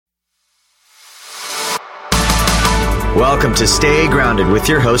Welcome to Stay Grounded with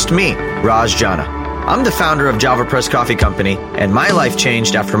your host, me, Raj Jana. I'm the founder of Java Press Coffee Company, and my life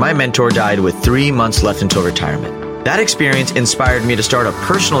changed after my mentor died with 3 months left until retirement. That experience inspired me to start a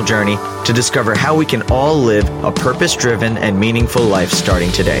personal journey to discover how we can all live a purpose-driven and meaningful life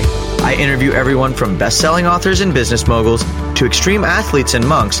starting today. I interview everyone from best-selling authors and business moguls to extreme athletes and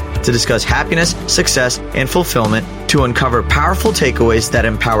monks to discuss happiness, success, and fulfillment, to uncover powerful takeaways that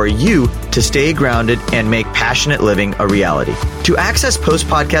empower you to stay grounded and make passionate living a reality. To access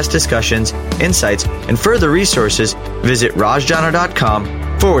post-podcast discussions, insights, and further resources, visit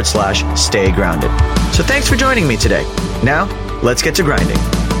rajjana.com/stay grounded. So thanks for joining me today. Now, let's get to grinding.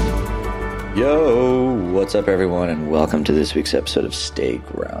 Yo, what's up everyone, and welcome to this week's episode of Stay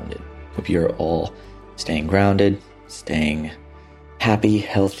Grounded. Hope you're all staying grounded, staying happy,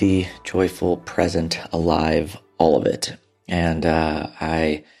 healthy, joyful, present, alive, all of it. And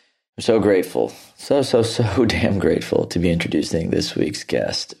I am so grateful, so damn grateful to be introducing this week's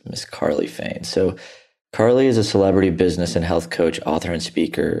guest, Miss Carly Fain. So Carly is a celebrity business and health coach, author, and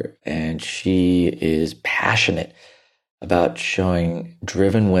speaker, and she is passionate about showing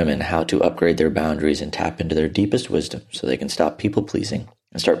driven women how to upgrade their boundaries and tap into their deepest wisdom so they can stop people-pleasing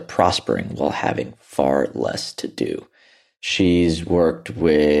and start prospering while having far less to do. She's worked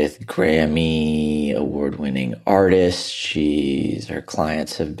with Grammy award-winning artists. Her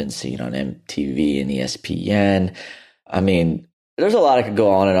clients have been seen on MTV and ESPN. I mean, there's a lot I could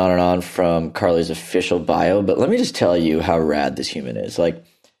go on and on and on from Carly's official bio, but let me just tell you how rad this human is. Like,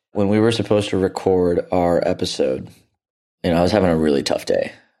 when we were supposed to record our episode, I was having a really tough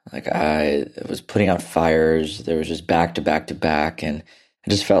day. Like, I was putting out fires. There was just back to back to back, and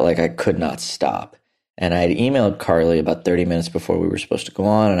I just felt like I could not stop. And I had emailed Carly about 30 minutes before we were supposed to go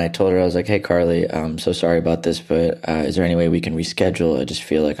on, and I told her, I was like, hey, Carly, I'm so sorry about this, but is there any way we can reschedule? I just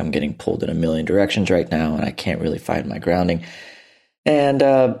feel like I'm getting pulled in a million directions right now, and I can't really find my grounding. And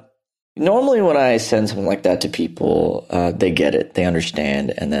normally when I send something like that to people, they get it, they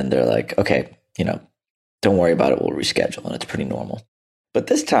understand, and then they're like, okay, don't worry about it, we'll reschedule, and it's pretty normal. But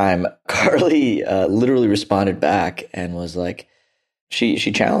this time, Carly literally responded back and was like, she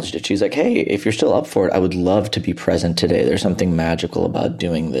challenged it. She's like, hey, if you're still up for it, I would love to be present today. There's something magical about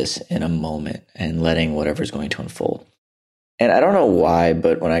doing this in a moment and letting whatever's going to unfold. And I don't know why,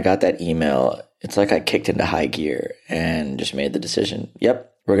 but when I got that email, it's like I kicked into high gear and just made the decision,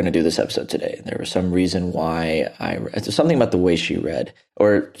 yep, we're going to do this episode today. And there was some reason why there's something about the way she read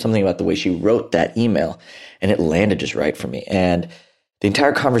or something about the way she wrote that email, and it landed just right for me. And the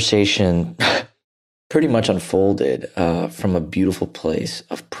entire conversation pretty much unfolded from a beautiful place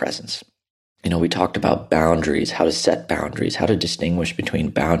of presence. We talked about boundaries, how to set boundaries, how to distinguish between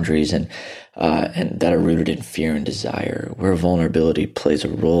boundaries and that are rooted in fear and desire, where vulnerability plays a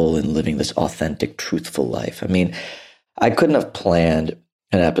role in living this authentic, truthful life. I mean, I couldn't have planned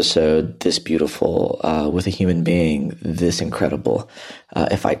an episode this beautiful with a human being this incredible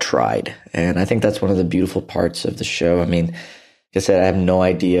if I tried. And I think that's one of the beautiful parts of the show. I mean, like I said, I have no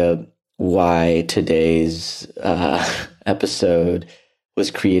idea why today's episode was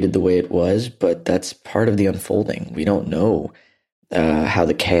created the way it was, but that's part of the unfolding. We don't know how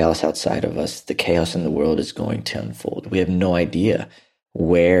the chaos outside of us, the chaos in the world is going to unfold. We have no idea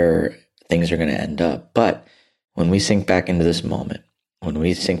where things are going to end up. But when we sink back into this moment, when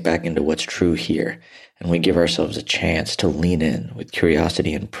we sink back into what's true here, and we give ourselves a chance to lean in with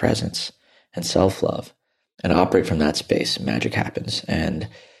curiosity and presence and self-love and operate from that space, magic happens. And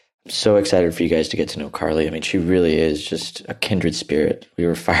I'm so excited for you guys to get to know Carly. I mean, she really is just a kindred spirit. We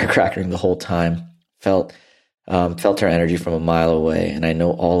were firecrackering the whole time, felt her energy from a mile away. And I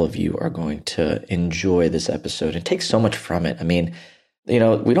know all of you are going to enjoy this episode and take so much from it. I mean, we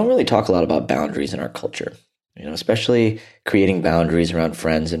don't really talk a lot about boundaries in our culture, especially creating boundaries around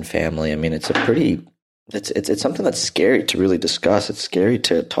friends and family. I mean, it's something that's scary to really discuss. It's scary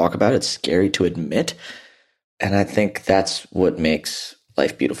to talk about. It's scary to admit. And I think that's what makes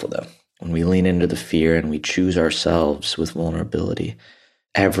life beautiful, though. When we lean into the fear and we choose ourselves with vulnerability,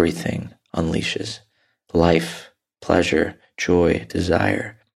 everything unleashes life, pleasure, joy,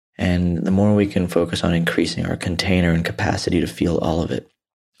 desire. And the more we can focus on increasing our container and capacity to feel all of it,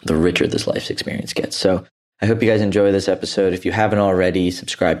 the richer this life's experience gets. So I hope you guys enjoy this episode. If you haven't already,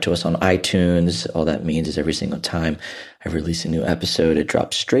 subscribe to us on iTunes. All that means is every single time I release a new episode, it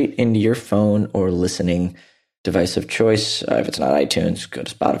drops straight into your phone or listening device of choice. If it's not iTunes, go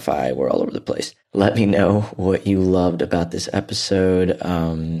to Spotify. We're all over the place. Let me know what you loved about this episode.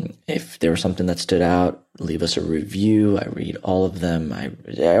 If there was something that stood out, leave us a review. I read all of them. I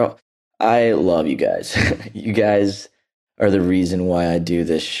love you guys. You guys are the reason why I do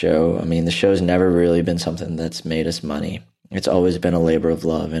this show. I mean, the show's never really been something that's made us money. It's always been a labor of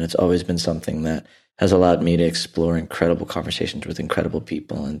love, and it's always been something that has allowed me to explore incredible conversations with incredible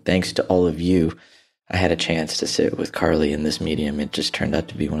people. And thanks to all of you, I had a chance to sit with Carly in this medium. It just turned out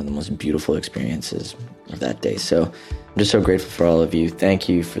to be one of the most beautiful experiences of that day. So I'm just so grateful for all of you. Thank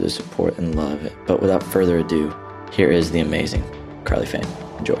you for the support and love. But without further ado, here is the amazing Carly Fain.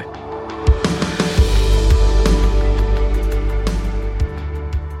 Enjoy.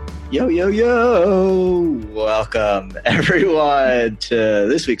 Yo, yo, yo. Welcome, everyone, to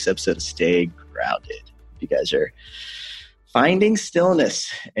this week's episode of Stay Grounded. You guys are finding stillness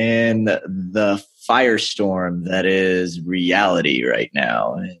in the firestorm that is reality right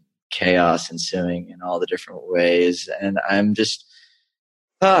now, and chaos ensuing in all the different ways. And I'm just,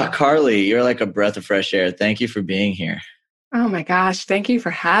 Carly, you're like a breath of fresh air. Thank you for being here. Oh my gosh, thank you for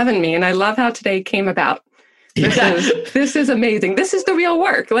having me. And I love how today came about. This is amazing. This is the real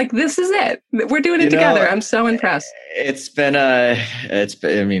work. Like, this is it. We're doing it together. I'm so impressed. I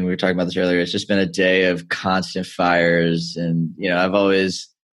mean, we were talking about this earlier. It's just been a day of constant fires. And,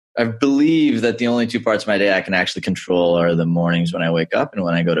 I believe that the only two parts of my day I can actually control are the mornings when I wake up and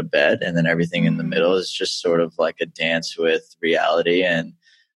when I go to bed. And then everything in the middle is just sort of like a dance with reality and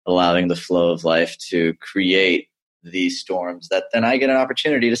allowing the flow of life to create these storms that then I get an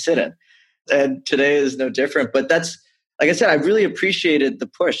opportunity to sit in. And today is no different. But that's, like I said, I really appreciated the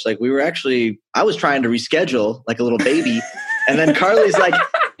push. Like, I was trying to reschedule like a little baby. And then Carly's like,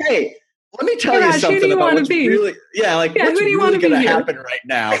 hey, let me tell you something about what's really, what's really going to happen right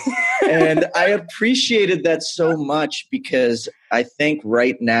now. And I appreciated that so much, because I think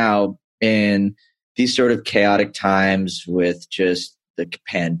right now in these sort of chaotic times with just the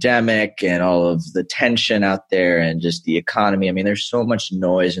pandemic and all of the tension out there and just the economy, I mean, there's so much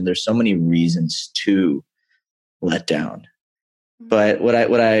noise and there's so many reasons to let down. But what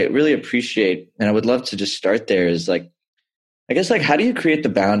I really appreciate, and I would love to just start there, is like, I guess, like, how do you create the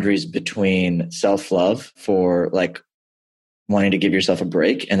boundaries between self-love for like wanting to give yourself a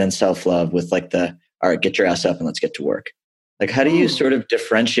break, and then self-love with like all right, get your ass up and let's get to work? Like, how do you sort of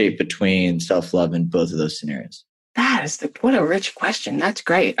differentiate between self-love in both of those scenarios? What a rich question. That's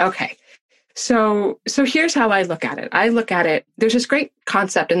great. Okay. So here's how I look at it. There's this great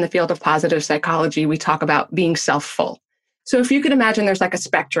concept in the field of positive psychology. We talk about being self-full. So if you could imagine, there's like a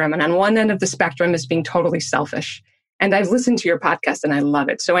spectrum, and on one end of the spectrum is being totally selfish. And I've listened to your podcast and I love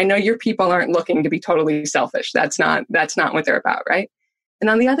it. So I know your people aren't looking to be totally selfish. That's not what they're about, right? And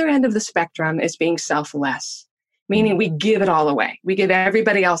on the other end of the spectrum is being selfless, meaning we give it all away. We give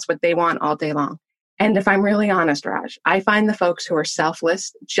everybody else what they want all day long. And if I'm really honest, Raj, I find the folks who are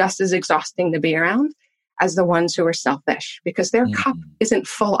selfless just as exhausting to be around as the ones who are selfish, because their cup isn't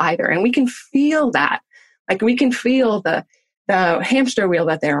full either. And we can feel that. Like, we can feel the hamster wheel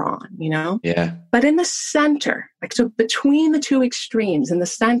that they're on, Yeah. But in the center, so between the two extremes, in the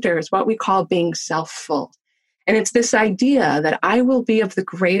center is what we call being self-full. And it's this idea that I will be of the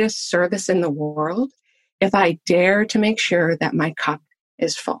greatest service in the world if I dare to make sure that my cup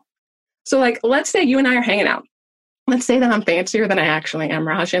is full. So, like, let's say you and I are hanging out. Let's say that I'm fancier than I actually am,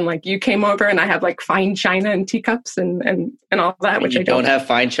 Raj, and like you came over and I have like fine china and teacups and all that, which I don't have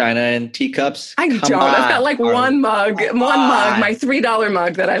fine china and teacups. I don't. I've got like one mug, my $3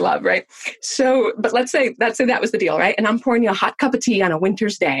 mug that I love, right? So, but let's say that was the deal, right? And I'm pouring you a hot cup of tea on a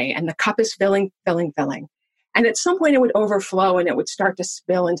winter's day, and the cup is filling. And at some point it would overflow and it would start to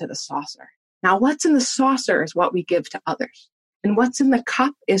spill into the saucer. Now, what's in the saucer is what we give to others. And what's in the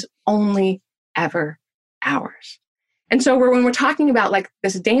cup is only ever ours. And so when we're talking about like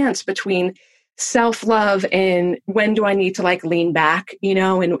this dance between self-love and when do I need to like lean back,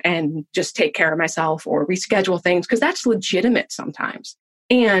 and just take care of myself or reschedule things, because that's legitimate sometimes.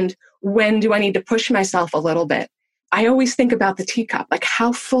 And when do I need to push myself a little bit? I always think about the teacup, like,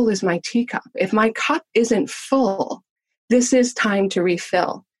 how full is my teacup? If my cup isn't full, this is time to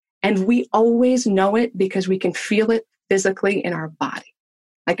refill. And we always know it because we can feel it physically in our body.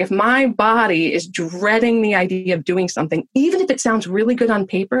 Like, if my body is dreading the idea of doing something, even if it sounds really good on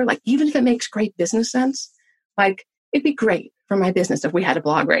paper, like even if it makes great business sense, like it'd be great for my business if we had a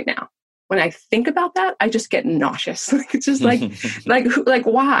blog right now. When I think about that, I just get nauseous. It's just like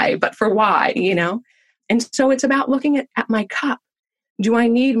why? But for why, And so it's about looking at my cup. Do I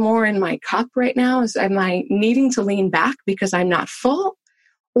need more in my cup right now? Am I needing to lean back because I'm not full?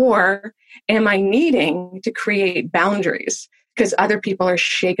 Or am I needing to create boundaries because other people are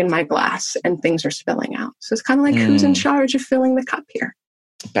shaking my glass and things are spilling out? So it's kind of like who's in charge of filling the cup here?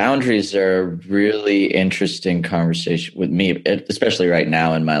 Boundaries are a really interesting conversation with me, especially right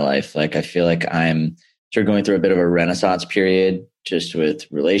now in my life. Like, I feel like I'm sort of going through a bit of a renaissance period, just with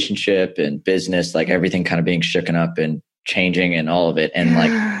relationship and business, like everything kind of being shooken up and changing and all of it. And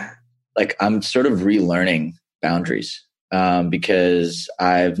like I'm sort of relearning boundaries because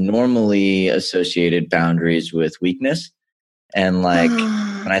I've normally associated boundaries with weakness. And like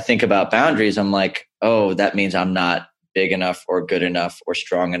when I think about boundaries, I'm like, oh, that means I'm not big enough or good enough or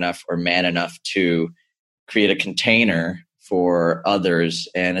strong enough or man enough to create a container for others.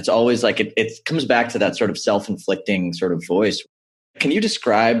 And it's always like it comes back to that sort of self-inflicting sort of voice. Can you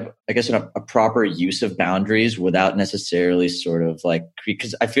describe, I guess, a proper use of boundaries without necessarily sort of like,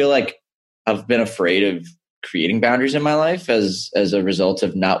 because I feel like I've been afraid of creating boundaries in my life as a result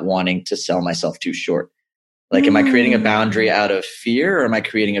of not wanting to sell myself too short. Like, am I creating a boundary out of fear or am I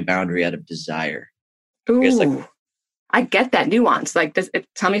creating a boundary out of desire? Ooh, I get that nuance. Like,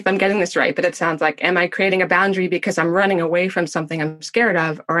 tell me if I'm getting this right, but it sounds like, am I creating a boundary because I'm running away from something I'm scared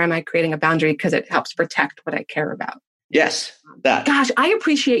of, or am I creating a boundary because it helps protect what I care about? Yes, that. Gosh, I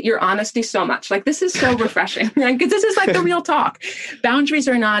appreciate your honesty so much. Like, this is so refreshing, right? Because this is like the real talk. Boundaries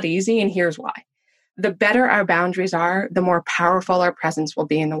are not easy, and here's why. The better our boundaries are, the more powerful our presence will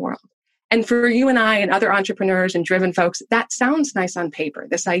be in the world. And for you and I and other entrepreneurs and driven folks, that sounds nice on paper,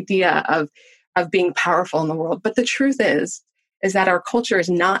 this idea of being powerful in the world. But the truth is that our culture is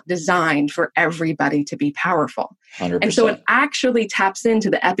not designed for everybody to be powerful. 100%. And so it actually taps into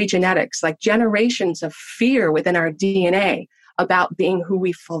the epigenetics, like generations of fear within our DNA about being who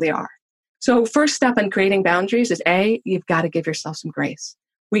we fully are. So first step in creating boundaries is you've got to give yourself some grace.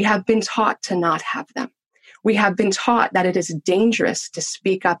 We have been taught to not have them. We have been taught that it is dangerous to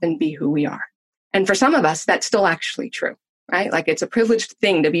speak up and be who we are. And for some of us, that's still actually true, right? Like, it's a privileged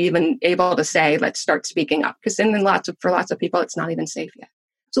thing to be even able to say, let's start speaking up. Because for lots of people, it's not even safe yet.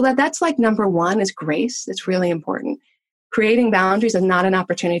 So that's like number one is grace. It's really important. Creating boundaries is not an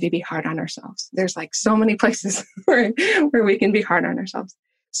opportunity to be hard on ourselves. There's like so many places where we can be hard on ourselves.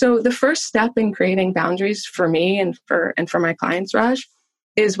 So the first step in creating boundaries for me and for my clients, Raj,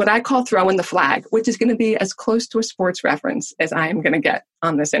 is what I call throw in the flag, which is going to be as close to a sports reference as I am going to get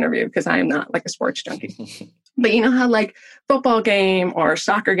on this interview, because I am not like a sports junkie. But you know how like football game or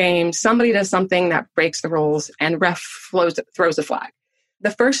soccer game, somebody does something that breaks the rules and ref throws a flag.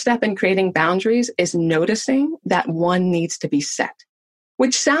 The first step in creating boundaries is noticing that one needs to be set,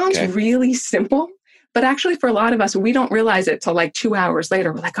 which sounds really simple. But actually, for a lot of us, we don't realize it till like 2 hours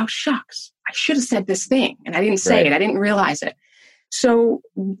later. We're like, oh, shucks, I should have said this thing. And I didn't say it. I didn't realize it. So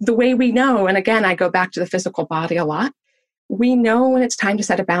the way we know, and again, I go back to the physical body a lot, we know when it's time to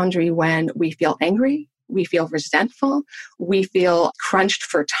set a boundary when we feel angry, we feel resentful, we feel crunched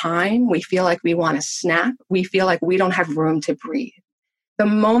for time, we feel like we want to snap, we feel like we don't have room to breathe. The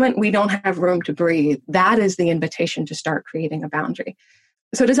moment we don't have room to breathe, that is the invitation to start creating a boundary.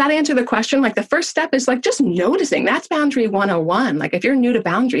 So does that answer the question? Like, the first step is like just noticing. That's boundary 101. Like, if you're new to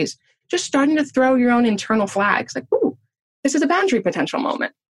boundaries, just starting to throw your own internal flags. Like, ooh, this is a boundary potential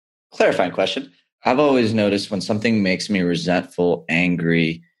moment. Clarifying question. I've always noticed when something makes me resentful,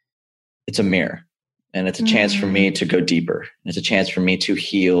 angry, it's a mirror. And it's a chance for me to go deeper. It's a chance for me to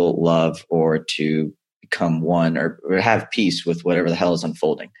heal, love, or to become one or have peace with whatever the hell is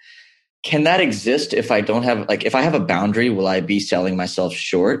unfolding. Can that exist if I don't have, like, if I have a boundary, will I be selling myself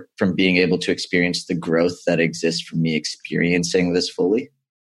short from being able to experience the growth that exists from me experiencing this fully?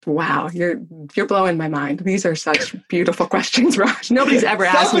 Wow, you're blowing my mind. These are such beautiful questions, Raj. Nobody's ever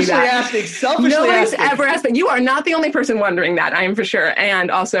asked me that. Nobody's ever asked that. You are not the only person wondering that, I am for sure. And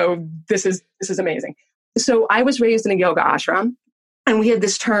also, this is amazing. So I was raised in a yoga ashram, and we had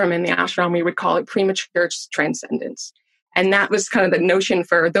this term in the ashram, we would call it premature transcendence. And that was kind of the notion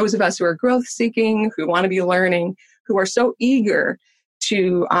for those of us who are growth seeking, who want to be learning, who are so eager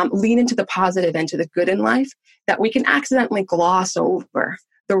to lean into the positive and to the good in life that we can accidentally gloss over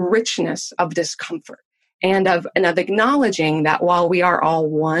the richness of discomfort and of acknowledging that while we are all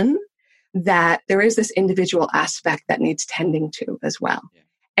one, that there is this individual aspect that needs tending to as well. Yeah.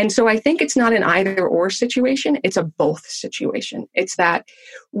 And so I think it's not an either or situation. It's a both situation. It's that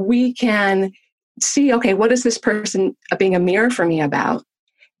we can see, okay, what is this person being a mirror for me about?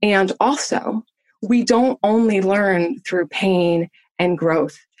 And also, we don't only learn through pain and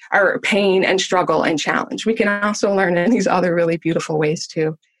growth, or pain and struggle and challenge. We can also learn in these other really beautiful ways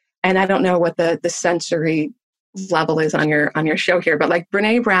too. And I don't know what the sensory level is on your show here, but like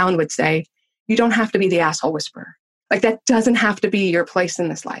Brene Brown would say, you don't have to be the asshole whisperer. Like, that doesn't have to be your place in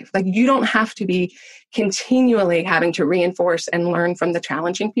this life. Like, you don't have to be continually having to reinforce and learn from the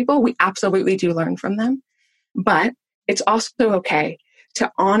challenging people. We absolutely do learn from them, but it's also okay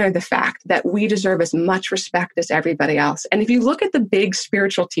to honor the fact that we deserve as much respect as everybody else. And if you look at the big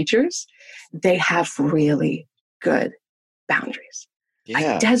spiritual teachers, they have really good boundaries. Yeah.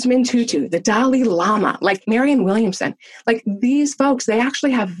 Like Desmond Tutu, the Dalai Lama, like Marianne Williamson, like these folks, they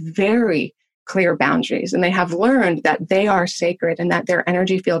actually have very clear boundaries, and they have learned that they are sacred and that their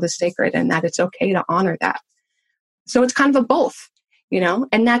energy field is sacred and that it's okay to honor that. So it's kind of a both,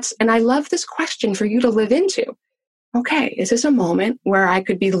 and I love this question for you to live into. Okay, is this a moment where I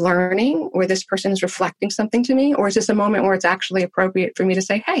could be learning, where this person is reflecting something to me? Or is this a moment where it's actually appropriate for me to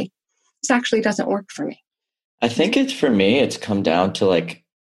say, hey, this actually doesn't work for me? I think for me, it's come down to I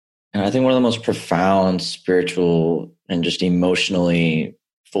think one of the most profound spiritual and just emotionally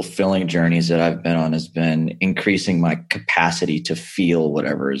fulfilling journeys that I've been on has been increasing my capacity to feel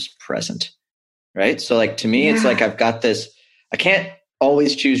whatever is present. Right. So to me, it's I've got this, I can't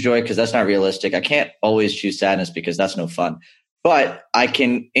always choose joy because that's not realistic. I can't always choose sadness because that's no fun, but I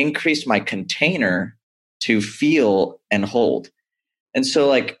can increase my container to feel and hold. And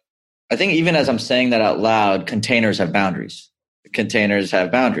so I think even as I'm saying that out loud, containers have boundaries. Containers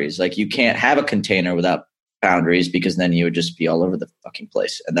have boundaries. You can't have a container without boundaries because then you would just be all over the fucking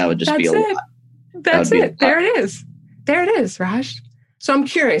place. And that would just be a lot. That's it. There it is. There it is, Raj. So I'm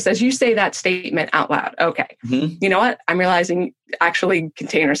curious, as you say that statement out loud, okay, You know what? I'm realizing actually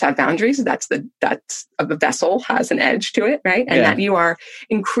containers have boundaries. That's the vessel has an edge to it, right? And that you are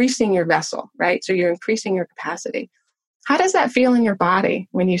increasing your vessel, right? So you're increasing your capacity. How does that feel in your body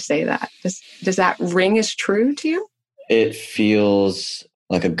when you say that? Does that ring as true to you? It feels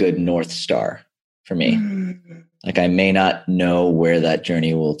like a good North Star for me. I may not know where that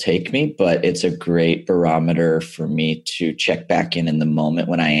journey will take me, but it's a great barometer for me to check back in the moment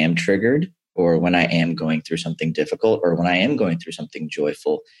when I am triggered or when I am going through something difficult or when I am going through something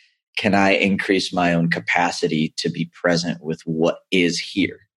joyful. Can I increase my own capacity to be present with what is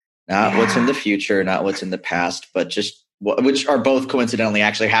here? Not what's in the future, not what's in the past, but just which are both coincidentally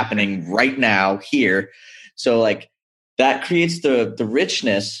actually happening right now here. So that creates the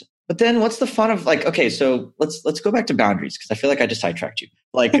richness. But then what's the fun of okay, so let's go back to boundaries because I feel like I just sidetracked you.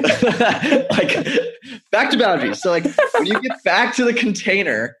 Back to boundaries. So when you get back to the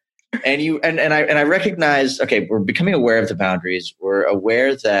container and I recognize, okay, we're becoming aware of the boundaries. We're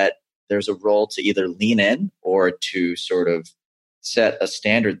aware that there's a role to either lean in or to sort of set a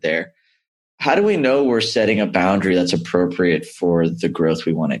standard there. How do we know we're setting a boundary that's appropriate for the growth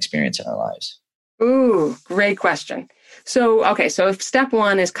we want to experience in our lives? Ooh, great question. So if step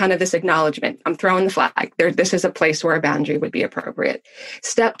one is kind of this acknowledgement, I'm throwing the flag there. This is a place where a boundary would be appropriate.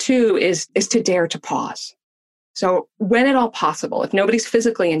 Step two is to dare to pause. So when at all possible, if nobody's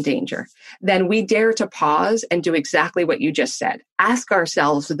physically in danger, then we dare to pause and do exactly what you just said. Ask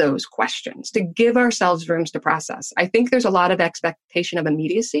ourselves those questions to give ourselves rooms to process. I think there's a lot of expectation of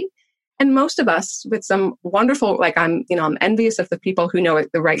immediacy. And most of us with some wonderful, I'm envious of the people who know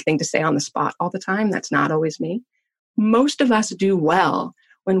the right thing to say on the spot all the time. That's not always me. Most of us do well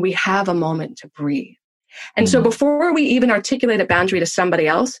when we have a moment to breathe. And so before we even articulate a boundary to somebody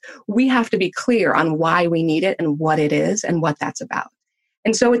else, we have to be clear on why we need it and what it is and what that's about.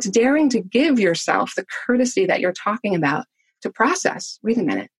 And so it's daring to give yourself the courtesy that you're talking about to process, wait a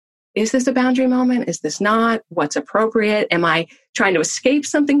minute, is this a boundary moment? Is this not? What's appropriate? Am I trying to escape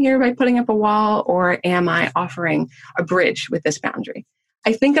something here by putting up a wall, or am I offering a bridge with this boundary?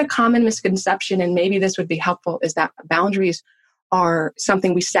 I think a common misconception, and maybe this would be helpful, is that boundaries are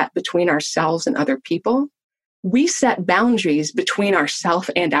something we set between ourselves and other people. We set boundaries between ourself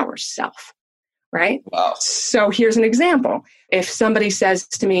and ourself, right? Wow. So here's an example. If somebody says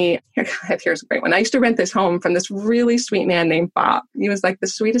to me, here's a great one. I used to rent this home from this really sweet man named Bob. He was the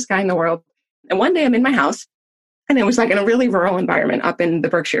sweetest guy in the world. And one day I'm in my house, and it was in a really rural environment up in the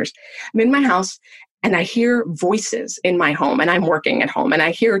Berkshires. I'm in my house, and I hear voices in my home, and I'm working at home, and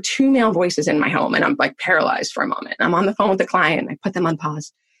I hear two male voices in my home, and I'm paralyzed for a moment. I'm on the phone with the client, and I put them on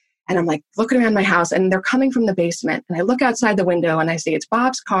pause, and I'm looking around my house, and they're coming from the basement, and I look outside the window, and I see it's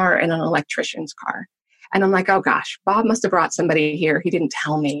Bob's car and an electrician's car. And I'm oh gosh, Bob must have brought somebody here. He didn't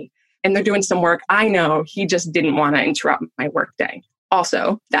tell me. And they're doing some work. I know he just didn't want to interrupt my work day.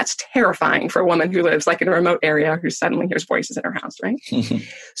 Also, that's terrifying for a woman who lives in a remote area who suddenly hears voices in her house, right?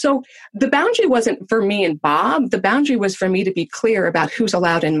 So the boundary wasn't for me and Bob. The boundary was for me to be clear about who's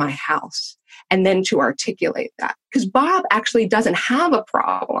allowed in my house and then to articulate that. Because Bob actually doesn't have a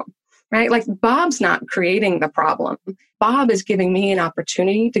problem, right? Bob's not creating the problem. Bob is giving me an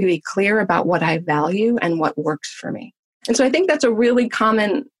opportunity to be clear about what I value and what works for me. And so I think that's a really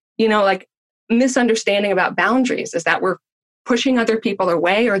common, misunderstanding about boundaries, is that we're pushing other people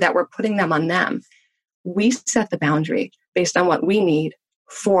away or that we're putting them on them. We set the boundary based on what we need,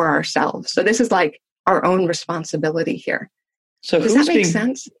 for ourselves. So this is like our own responsibility here. So does that make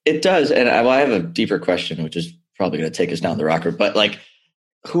sense? It does. And I have a deeper question, which is probably going to take us down the rocker, but like,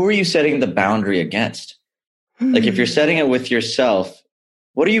 who are you setting the boundary against? Like if you're setting it with yourself,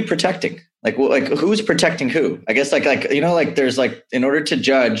 what are you protecting? Like who's protecting who? I guess like there's like, in order to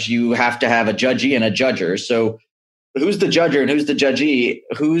judge, you have to have a judgy and a judger. So who's the judger and who's the judgee?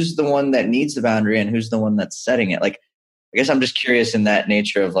 Who's the one that needs the boundary and who's the one that's setting it? Like, I guess I'm just curious in that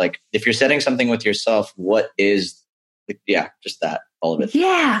nature of like, if you're setting something with yourself, what is, just that, all of it.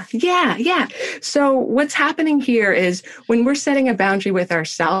 Yeah. So what's happening here is when we're setting a boundary with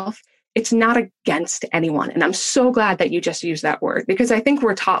ourselves, it's not against anyone. And I'm so glad that you just used that word, because I think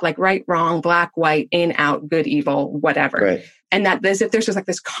we're taught like right, wrong, black, white, in, out, good, evil, whatever. Right. And that there's just like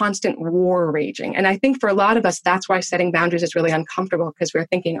this constant war raging. And I think for a lot of us, that's why setting boundaries is really uncomfortable, because we're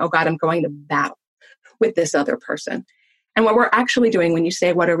thinking, oh God, I'm going to battle with this other person. And what we're actually doing when you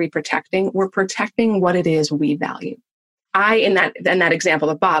say, what are we protecting? We're protecting what it is we value. In that example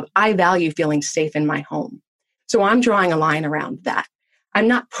of Bob, I value feeling safe in my home. So I'm drawing a line around that. I'm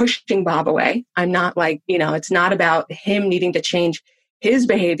not pushing Bob away. I'm not like, it's not about him needing to change his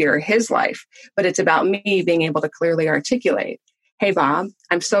behavior, his life, but it's about me being able to clearly articulate, hey, Bob,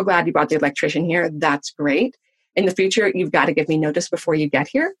 I'm so glad you brought the electrician here. That's great. In the future, you've got to give me notice before you get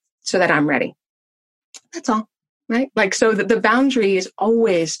here so that I'm ready. That's all, right? Like, so the boundary is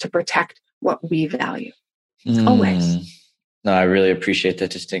always to protect what we value. Always. No, I really appreciate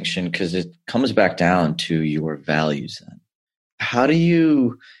that distinction, because it comes back down to your values then. How do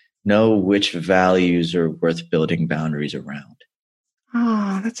you know which values are worth building boundaries around?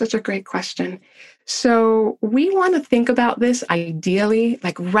 Oh, that's such a great question. So we want to think about this ideally,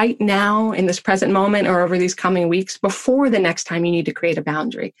 like right now in this present moment or over these coming weeks before the next time you need to create a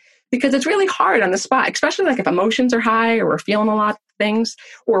boundary. Because it's really hard on the spot, especially like if emotions are high or we're feeling a lot of things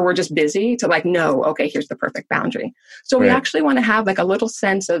or we're just busy to like, no, okay, here's the perfect boundary. So we actually want to have like a little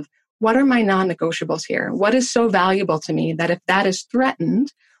sense of what are my non-negotiables here? What is so valuable to me that if that is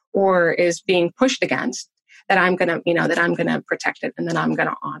threatened or is being pushed against, that I'm going to protect it and that I'm going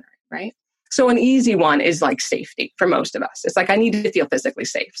to honor it, right? So an easy one is like safety for most of us. It's like, I need to feel physically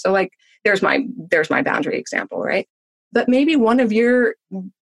safe. So like, there's my boundary example, right? But maybe one of your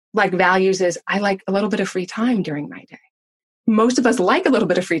like values is I like a little bit of free time during my day. Most of us like a little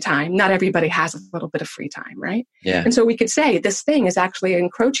bit of free time. Not everybody has a little bit of free time, right? Yeah. And so we could say this thing is actually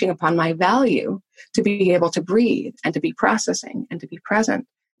encroaching upon my value to be able to breathe and to be processing and to be present.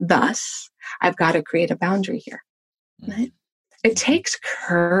 Thus, I've got to create a boundary here. Right? It takes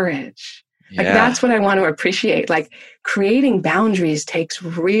courage. Like that's what I want to appreciate. Like creating boundaries takes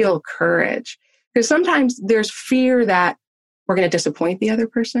real courage, because sometimes there's fear that we're going to disappoint the other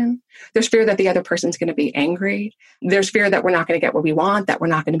person. There's fear that the other person's going to be angry. There's fear that we're not going to get what we want, that we're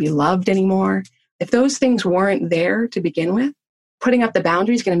not going to be loved anymore. If those things weren't there to begin with, putting up the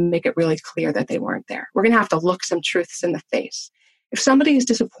boundary is going to make it really clear that they weren't there. We're going to have to look some truths in the face. If somebody is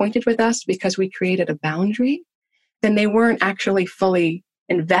disappointed with us because we created a boundary, then they weren't actually fully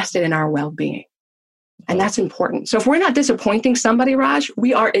invested in our well-being. And that's important. So if we're not disappointing somebody, Raj,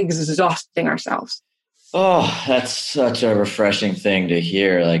 we are exhausting ourselves. Oh, that's such a refreshing thing to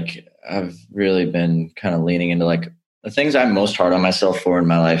hear. Like, I've really been kind of leaning into like the things I'm most hard on myself for in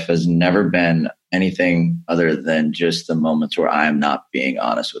my life has never been anything other than just the moments where I'm not being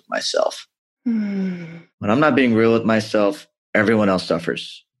honest with myself. When I'm not being real with myself, everyone else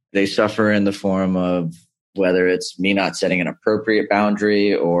suffers. They suffer in the form of whether it's me not setting an appropriate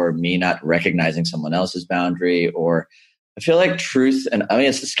boundary or me not recognizing someone else's boundary, or I feel like truth, and I mean,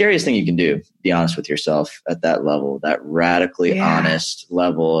 it's the scariest thing you can do, be honest with yourself at that level, that radically honest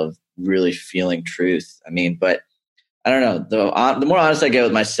level of really feeling truth. I mean, but I don't know, the more honest I get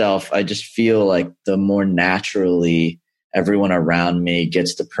with myself, I just feel like the more naturally everyone around me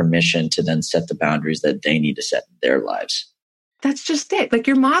gets the permission to then set the boundaries that they need to set in their lives. That's just it. Like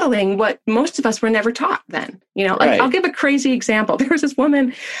you're modeling what most of us were never taught then. I'll give a crazy example. There was this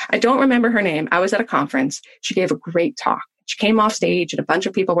woman, I don't remember her name. I was at a conference. She gave a great talk. She came off stage and a bunch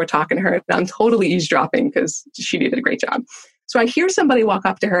of people were talking to her. And I'm totally eavesdropping because she did a great job. So I hear somebody walk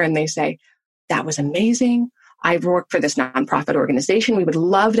up to her and they say, that was amazing. I work for this nonprofit organization. We would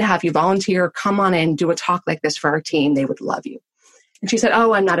love to have you volunteer. Come on in, do a talk like this for our team. They would love you. And she said,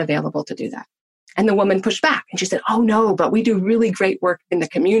 oh, I'm not available to do that. And the woman pushed back and she said, oh no, but we do really great work in the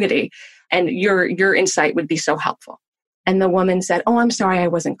community and your insight would be so helpful. And the woman said, oh, I'm sorry, I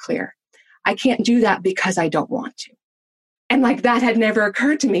wasn't clear. I can't do that because I don't want to. And like that had never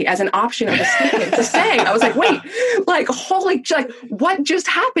occurred to me as an option of a statement to say. I was like, wait, like holy, like what just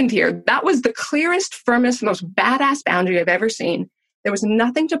happened here? That was the clearest, firmest, most badass boundary I've ever seen. There was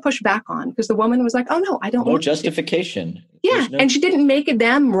nothing to push back on because the woman was like, oh no, I don't want justification. Yeah. And she didn't make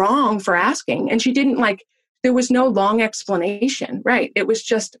them wrong for asking. And she didn't there was no long explanation, right? It was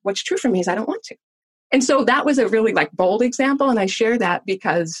just, what's true for me is I don't want to. And so that was a really bold example. And I share that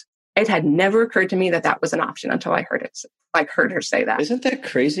because it had never occurred to me that that was an option until I heard her say that. Isn't that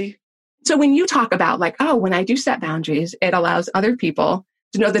crazy? So when you talk about when I do set boundaries, it allows other people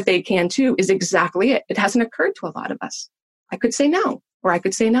to know that they can too, is exactly it. It hasn't occurred to a lot of us. I could say no, or I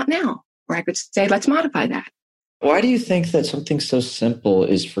could say not now, or I could say, let's modify that. Why do you think that something so simple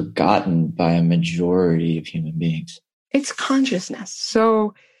is forgotten by a majority of human beings? It's consciousness.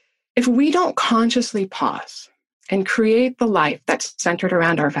 So if we don't consciously pause and create the life that's centered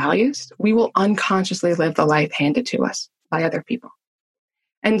around our values, we will unconsciously live the life handed to us by other people.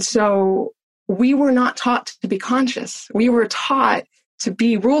 And so we were not taught to be conscious. We were taught to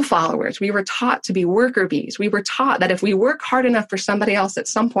be rule followers. We were taught to be worker bees. We were taught that if we work hard enough for somebody else at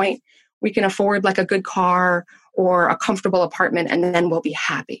some point, we can afford a good car or a comfortable apartment, and then we'll be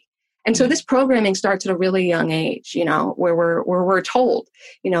happy. And so this programming starts at a really young age, where we're told,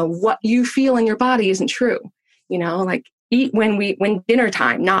 what you feel in your body isn't true. Eat when dinner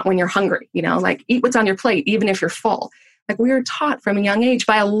time, not when you're hungry, eat what's on your plate, even if you're full. We were taught from a young age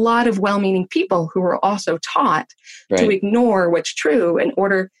by a lot of well-meaning people who were also taught to ignore what's true in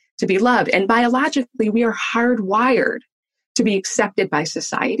order to be loved. And biologically, we are hardwired to be accepted by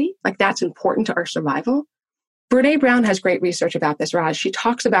society. That's important to our survival. Brene Brown has great research about this, Raj. She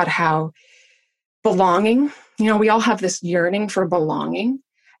talks about how belonging, we all have this yearning for belonging,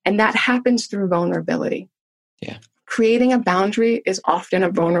 and that happens through vulnerability. Yeah. Creating a boundary is often a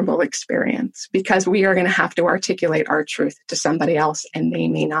vulnerable experience because we are going to have to articulate our truth to somebody else and they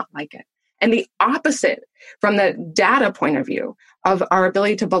may not like it. And the opposite from the data point of view of our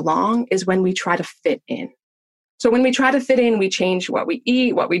ability to belong is when we try to fit in. So when we try to fit in, we change what we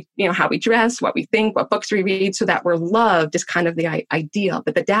eat, how we dress, what we think, what books we read, so that we're loved is kind of the ideal.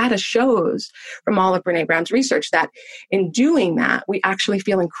 But the data shows from all of Brene Brown's research that in doing that, we actually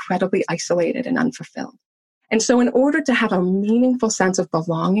feel incredibly isolated and unfulfilled. And so in order to have a meaningful sense of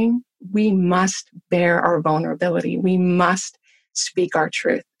belonging, we must bear our vulnerability. We must speak our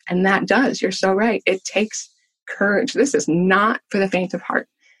truth. And that does, you're so right. It takes courage. This is not for the faint of heart.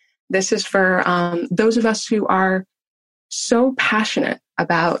 This is for those of us who are so passionate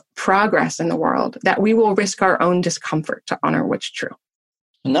about progress in the world that we will risk our own discomfort to honor what's true.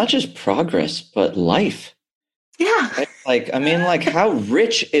 Not just progress, but life. Yeah. How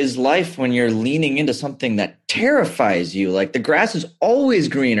rich is life when you're leaning into something that terrifies you? The grass is always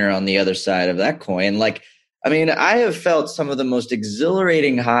greener on the other side of that coin. I have felt some of the most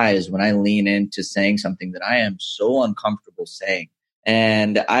exhilarating highs when I lean into saying something that I am so uncomfortable saying.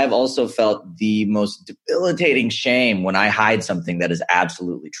 And I've also felt the most debilitating shame when I hide something that is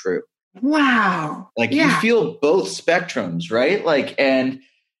absolutely true. Wow. You feel both spectrums, right?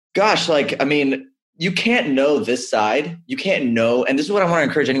 You can't know this side. You can't know. And this is what I want to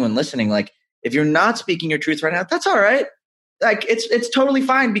encourage anyone listening. If you're not speaking your truth right now, that's all right. It's totally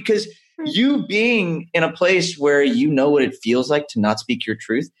fine, because you being in a place where you know what it feels like to not speak your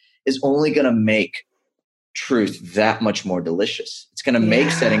truth is only going to make truth that much more delicious. It's going to make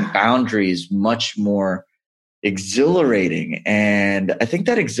setting boundaries much more exhilarating. And I think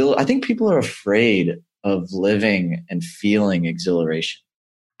I think people are afraid of living and feeling exhilaration.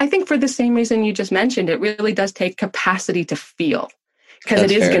 I think for the same reason you just mentioned, it really does take capacity to feel, because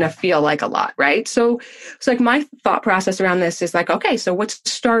it is going to feel like a lot, right? So it's my thought process around this is okay, so what's the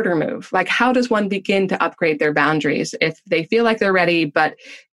starter move? How does one begin to upgrade their boundaries if they feel like they're ready, but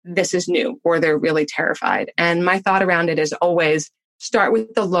this is new, or they're really terrified? And my thought around it is always start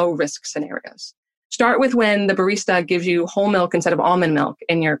with the low risk scenarios. Start with when the barista gives you whole milk instead of almond milk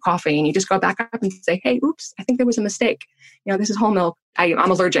in your coffee, and you just go back up and say, hey, oops, I think there was a mistake. This is whole milk.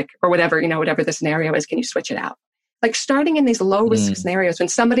 I'm allergic, or whatever, whatever the scenario is. Can you switch it out? Starting in these low risk scenarios, when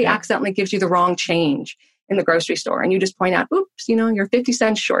somebody accidentally gives you the wrong change in the grocery store and you just point out, oops, you're 50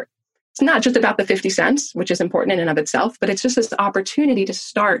 cents short. It's not just about the 50 cents, which is important in and of itself, but it's just this opportunity to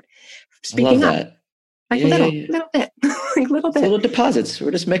start speaking up. Little bit. Little deposits.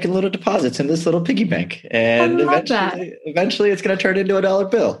 We're just making little deposits in this little piggy bank. And eventually it's going to turn into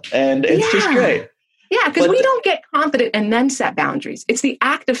 $1 bill. And it's just great. Yeah, because we don't get confident and then set boundaries. It's the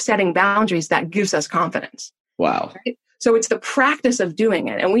act of setting boundaries that gives us confidence. Wow. Right? So it's the practice of doing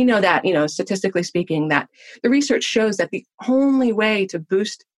it. And we know that, statistically speaking, that the research shows that the only way to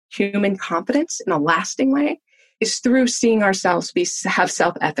boost human confidence in a lasting way is through seeing ourselves have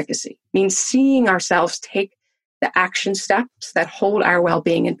self-efficacy, means seeing ourselves take the action steps that hold our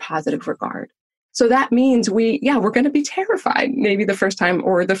well-being in positive regard. So that means we're going to be terrified maybe the first time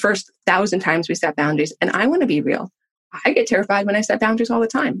or the first 1,000 times we set boundaries. And I want to be real. I get terrified when I set boundaries all the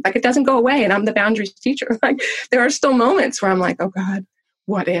time. Like, it doesn't go away and I'm the boundaries teacher. Like, there are still moments where I'm like, oh God,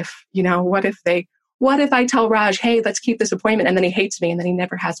 what if I tell Raj, hey, let's keep this appointment, and then he hates me and then he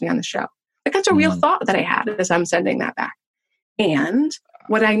never has me on the show. Like, that's a real thought that I had as I'm sending that back. And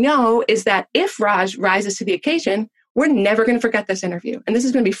what I know is that if Raj rises to the occasion, we're never going to forget this interview. And this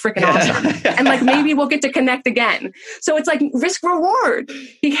is going to be freaking awesome. And like, maybe we'll get to connect again. So it's like risk reward.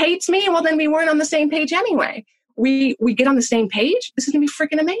 He hates me. Well, then we weren't on the same page anyway. We get on the same page. This is going to be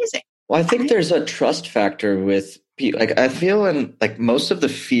freaking amazing. Well, I think there's a trust factor with people. Like, I feel in like most of the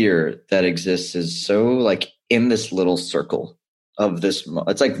fear that exists is so like in this little circle of this.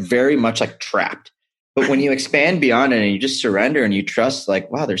 It's like very much like trapped. But when you expand beyond it and you just surrender and you trust, like,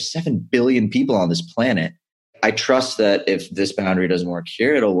 wow, there's 7 billion people on this planet. I trust that if this boundary doesn't work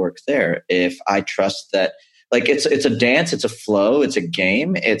here, it'll work there. If I trust that, like, it's a dance, it's a flow, it's a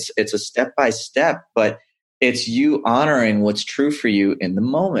game, it's a step by step, but it's you honoring what's true for you in the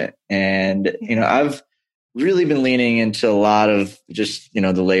moment. And, I've really been leaning into a lot of just,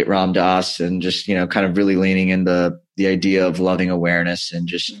 the late Ram Dass and just, kind of really leaning into the idea of loving awareness and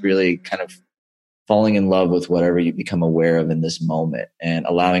just really kind of falling in love with whatever you become aware of in this moment and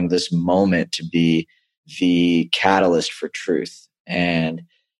allowing this moment to be the catalyst for truth. And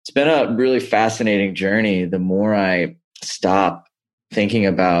it's been a really fascinating journey. The more I stop thinking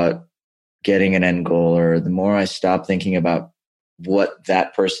about getting an end goal, or the more I stop thinking about what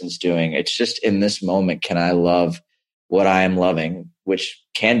that person's doing, it's just in this moment, can I love what I am loving, which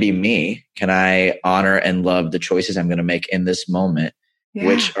can be me? Can I honor and love the choices I'm going to make in this moment,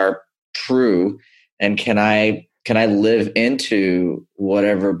 which are true? And can I live into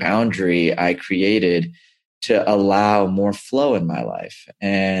whatever boundary I created to allow more flow in my life?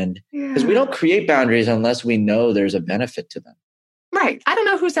 And because we don't create boundaries unless we know there's a benefit to them. Right. I don't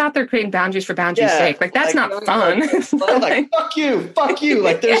know who's out there creating boundaries for boundaries' sake. Like, that's not fun. Like, fuck you.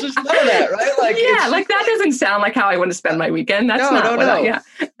 Like, there's just none of that, right? Like, like that doesn't sound like how I want to spend my weekend. That's not.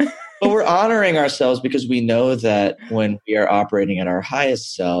 But we're honoring ourselves because we know that when we are operating at our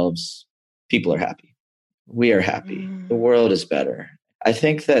highest selves, people are happy. We are happy. The world is better. I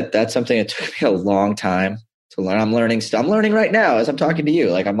think that that's something that took me a long time to learn. I'm learning right now as I'm talking to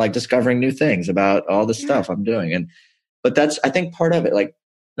you. Like, I'm like discovering new things about all the stuff I'm doing. But that's, I think, part of it, like,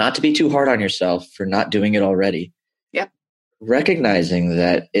 not to be too hard on yourself for not doing it already. Yep. Recognizing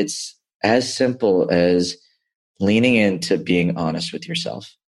that it's as simple as leaning into being honest with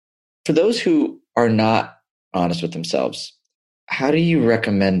yourself. For those who are not honest with themselves, how do you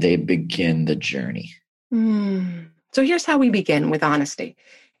recommend they begin the journey? So here's how we begin with honesty,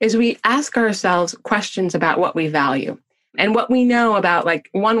 is we ask ourselves questions about what we value. And what we know about, like,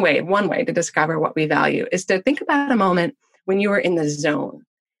 one way to discover what we value is to think about a moment when you were in the zone.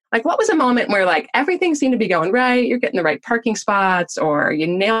 Like, what was a moment where, like, everything seemed to be going right, you're getting the right parking spots, or you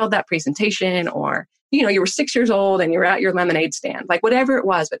nailed that presentation, or, you were 6 years old and you're at your lemonade stand, like whatever it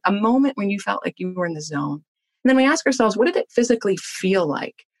was, but a moment when you felt like you were in the zone. And then we ask ourselves, what did it physically feel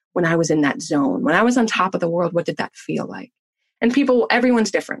like when I was in that zone? When I was on top of the world, what did that feel like? And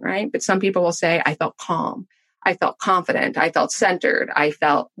everyone's different, right? But some people will say, I felt calm. I felt confident. I felt centered. I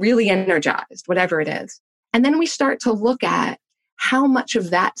felt really energized, whatever it is. And then we start to look at how much of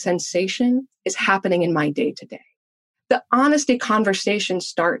that sensation is happening in my day to day. The honesty conversation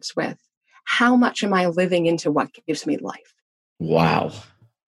starts with, how much am I living into what gives me life? Wow.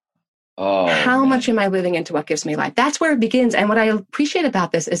 Oh, how much am I living into what gives me life? That's where it begins. And what I appreciate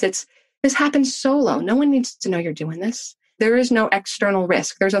about this is this happens solo. No one needs to know you're doing this. There is no external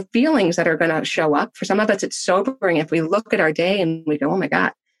risk. There's feelings that are going to show up. For some of us, it's sobering. If we look at our day and we go, oh my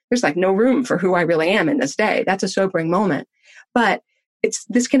God, there's like no room for who I really am in this day. That's a sobering moment. But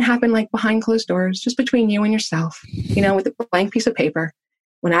this can happen like behind closed doors, just between you and yourself, with a blank piece of paper.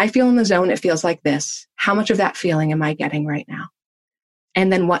 When I feel in the zone, it feels like this. How much of that feeling am I getting right now?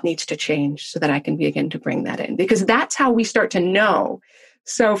 And then what needs to change so that I can begin to bring that in? Because that's how we start to know.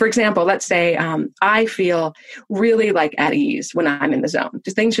 So, for example, let's say I feel really like at ease when I'm in the zone.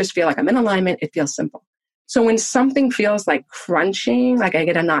 Things just feel like I'm in alignment. It feels simple. So when something feels like crunching, like I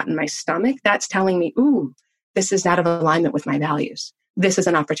get a knot in my stomach, that's telling me, ooh, this is out of alignment with my values. This is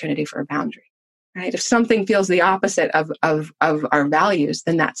an opportunity for a boundary, right? If something feels the opposite of our values,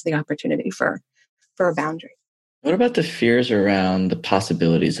 then that's the opportunity for a boundary. What about the fears around the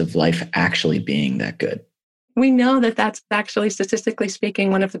possibilities of life actually being that good? We know that that's actually, statistically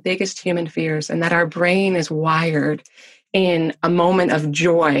speaking, one of the biggest human fears, and that our brain is wired in a moment of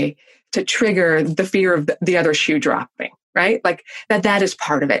joy to trigger the fear of the other shoe dropping, right? Like that is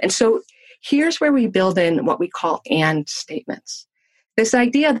part of it. And so here's where we build in what we call and statements. This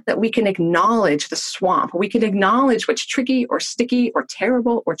idea that we can acknowledge the swamp, we can acknowledge what's tricky or sticky or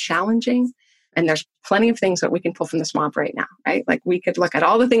terrible or challenging. And there's plenty of things that we can pull from the swamp right now, right? Like we could look at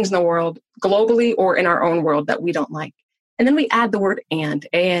all the things in the world globally or in our own world that we don't like. And then we add the word and,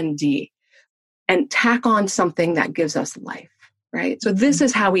 A-N-D, and tack on something that gives us life, right? So this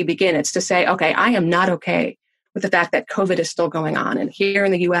is how we begin. It's to say, okay, I am not okay with the fact that COVID is still going on. And here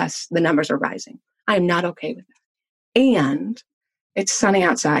in the US, the numbers are rising. I am not okay with that. And it's sunny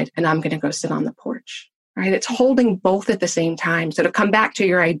outside and I'm going to go sit on the porch, right? It's holding both at the same time. So to come back to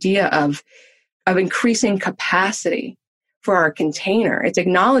your idea of increasing capacity for our container, it's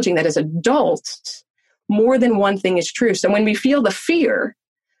acknowledging that as adults, more than one thing is true. So when we feel the fear,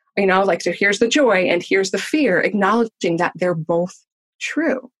 so here's the joy and here's the fear, acknowledging that they're both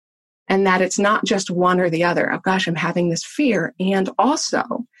true and that it's not just one or the other. Oh gosh, I'm having this fear. And also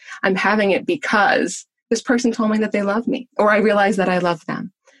I'm having it because this person told me that they love me, or I realize that I love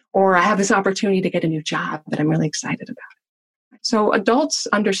them, or I have this opportunity to get a new job that I'm really excited about. So adults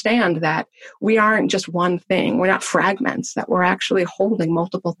understand that we aren't just one thing. We're not fragments, that we're actually holding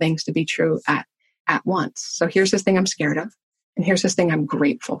multiple things to be true at once. So here's this thing I'm scared of, and here's this thing I'm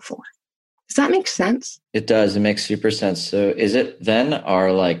grateful for. Does that make sense? It does. It makes super sense. So is it then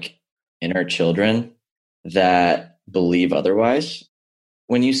our like inner children that believe otherwise?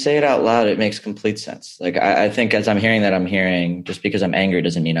 When you say it out loud, it makes complete sense. Like I think as I'm hearing that, I'm hearing just because I'm angry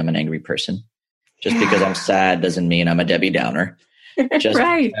doesn't mean I'm an angry person. Just because I'm sad doesn't mean I'm a Debbie Downer. Just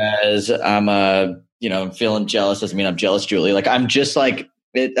right. because I'm feeling jealous doesn't mean I'm jealous, Julie. Like I'm just like,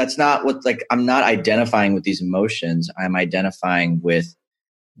 that's not what, like, I'm not identifying with these emotions. I'm identifying with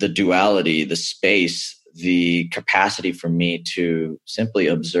the duality, the space, the capacity for me to simply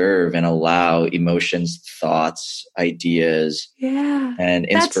observe and allow emotions, thoughts, ideas, and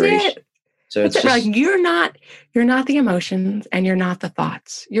inspiration. That's it. So it's just like you're not the emotions and you're not the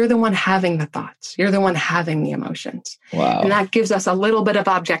thoughts. You're the one having the thoughts. You're the one having the emotions. Wow. And that gives us a little bit of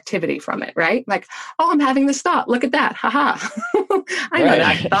objectivity from it, right? Like, oh, I'm having this thought. Look at that. Haha. I know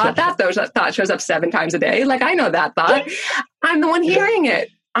that thought. That thought shows up 7 times a day. Like, I know that thought. I'm the one hearing it.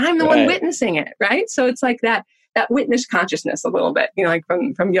 I'm the one witnessing it, right? So it's like that witness consciousness a little bit, like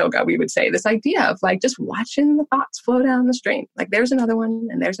from yoga, we would say this idea of like just watching the thoughts flow down the stream. Like there's another one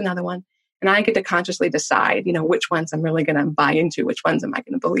and there's another one. And I get to consciously decide, which ones I'm really going to buy into, which ones am I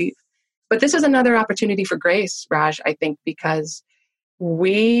going to believe. But this is another opportunity for grace, Raj, I think, because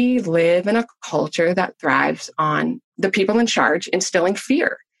we live in a culture that thrives on the people in charge instilling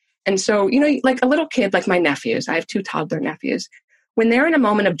fear. And so, like a little kid, like my nephews, I have 2 toddler nephews. When they're in a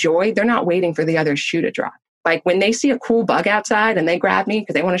moment of joy, they're not waiting for the other shoe to drop. Like when they see a cool bug outside and they grab me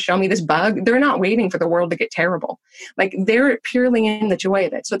because they want to show me this bug, they're not waiting for the world to get terrible. Like they're purely in the joy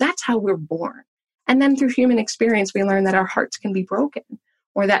of it. So that's how we're born. And then through human experience, we learn that our hearts can be broken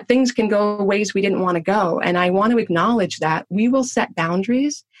or that things can go ways we didn't want to go. And I want to acknowledge that we will set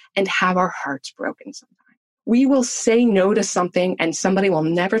boundaries and have our hearts broken sometimes. We will say no to something and somebody will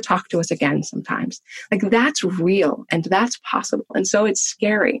never talk to us again sometimes. Like that's real and that's possible. And so it's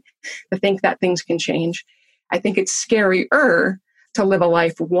scary to think that things can change. I think it's scarier to live a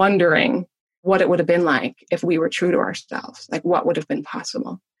life wondering what it would have been like if we were true to ourselves, like what would have been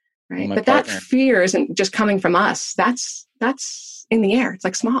possible, right? But that fear isn't just coming from us. That's in the air. It's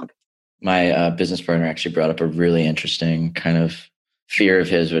like smog. My business partner actually brought up a really interesting kind of fear of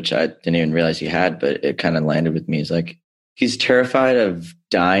his, which I didn't even realize he had, but it kind of landed with me. He's like, he's terrified of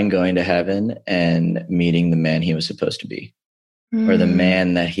dying, going to heaven and meeting the man he was supposed to be. Or the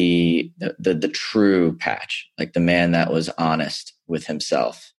man that the true Patch, like the man that was honest with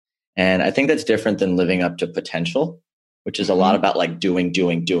himself. And I think that's different than living up to potential, which is a lot about like doing,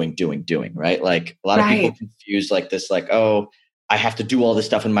 right? Like a lot of people confuse like this, like, oh, I have to do all this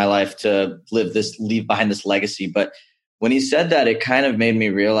stuff in my life to leave behind this legacy. But when he said that, it kind of made me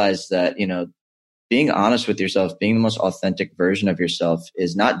realize that, being honest with yourself, being the most authentic version of yourself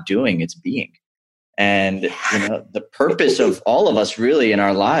is not doing, it's being. And, the purpose of all of us really in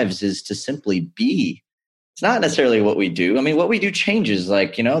our lives is to simply be. It's not necessarily what we do. I mean, what we do changes.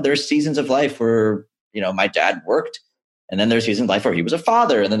 Like, there's seasons of life where, my dad worked. And then there's seasons of life where he was a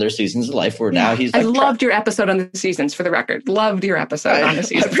father. And then there's seasons of life where now he's like... I loved your episode on the seasons, for the record. Loved your episode on the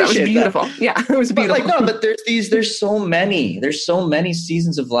seasons. That was beautiful. That. Yeah, it was beautiful. But there's so many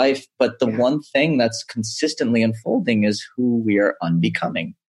seasons of life. But the one thing that's consistently unfolding is who we are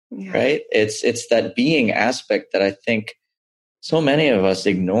unbecoming. Yeah. Right? It's that being aspect that I think so many of us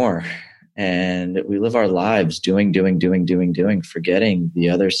ignore. And we live our lives doing, forgetting the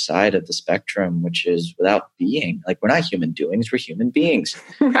other side of the spectrum, which is without being. Like, we're not human doings, we're human beings.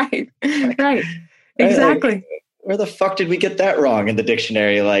 Right. Right. Exactly. Like, where the fuck did we get that wrong in the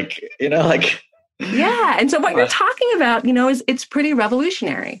dictionary? Yeah. And so what you're talking about, it's pretty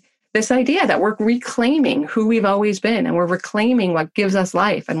revolutionary. This idea that we're reclaiming who we've always been, and we're reclaiming what gives us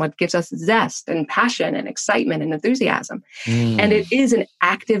life and what gives us zest and passion and excitement and enthusiasm. And it is an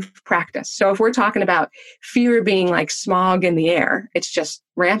active practice. So if we're talking about fear being like smog in the air, it's just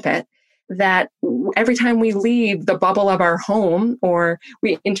rampant, that every time we leave the bubble of our home or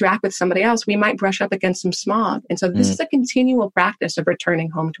we interact with somebody else, we might brush up against some smog. And so this is a continual practice of returning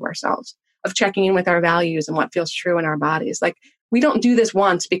home to ourselves, of checking in with our values and what feels true in our bodies. Like, we don't do this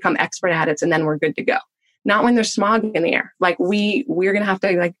once, become expert at it, and then we're good to go. Not when there's smog in the air. Like, we're going to have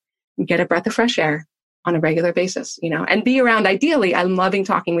to get a breath of fresh air on a regular basis, and be around, ideally, I'm loving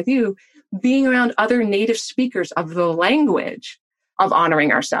talking with you, being around other native speakers of the language of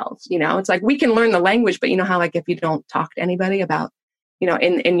honoring ourselves. It's like, we can learn the language, but how, if you don't talk to anybody about,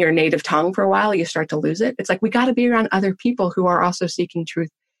 in your native tongue for a while, you start to lose it. It's like, we got to be around other people who are also seeking truth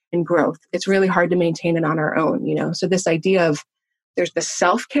and growth. It's really hard to maintain it on our own, So this idea of, there's the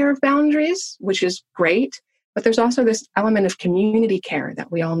self-care of boundaries, which is great, but there's also this element of community care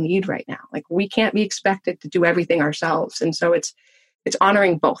that we all need right now. Like, we can't be expected to do everything ourselves. And so it's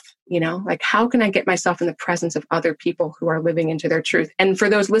honoring both, like, how can I get myself in the presence of other people who are living into their truth? And for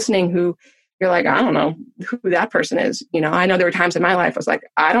those listening who you're like, I don't know who that person is. I know there were times in my life I was like,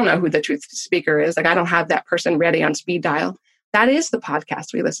 I don't know who the truth speaker is. Like, I don't have that person ready on speed dial. That is the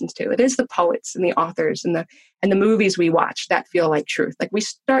podcast we listen to. It is the poets and the authors and the movies we watch that feel like truth. Like, we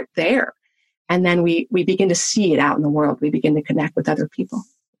start there, and then we begin to see it out in the world. We begin to connect with other people.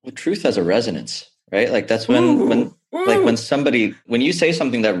 Well, truth has a resonance, right? Like, that's when you say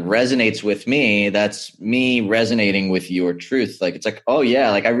something that resonates with me, that's me resonating with your truth. Like, it's like, oh yeah,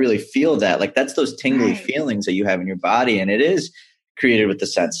 like, I really feel that. Like, that's those tingly feelings that you have in your body, and it is created with the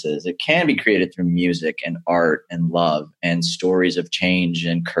senses. It can be created through music and art and love and stories of change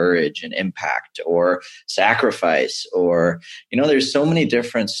and courage and impact or sacrifice, or, there's so many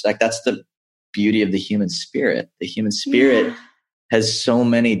different, like, that's the beauty of the human spirit. The human spirit has so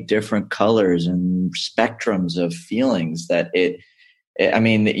many different colors and spectrums of feelings that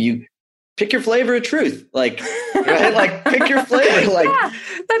you pick your flavor of truth, like, right? Like, pick your flavor. Like, yeah,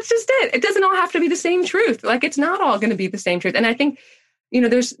 that's just it. It doesn't all have to be the same truth. Like, it's not all going to be the same truth. And I think,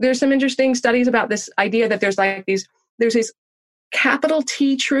 there's some interesting studies about this idea that there's these capital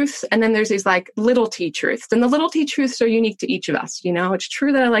T truths, and then there's these like little t truths. And the little t truths are unique to each of us. It's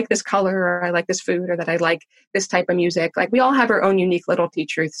true that I like this color, or I like this food, or that I like this type of music. Like, we all have our own unique little t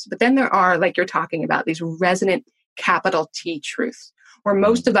truths. But then there are, like you're talking about, these resonant capital T truths, where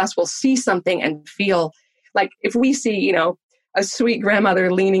most of us will see something and feel like, if we see, a sweet grandmother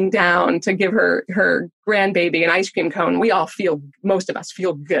leaning down to give her grandbaby an ice cream cone, most of us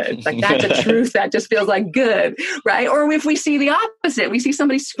feel good. Like, that's a truth that just feels like good, right? Or if we see the opposite, we see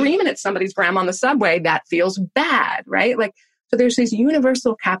somebody screaming at somebody's grandma on the subway, that feels bad, right? Like, so there's these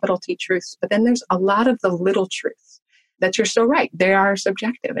universal capital T truths, but then there's a lot of the little truths that, you're so right, they are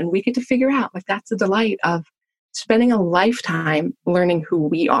subjective, and we get to figure out, like, that's the delight of spending a lifetime learning who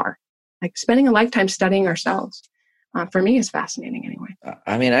we are, like spending a lifetime studying ourselves. For me, is fascinating anyway.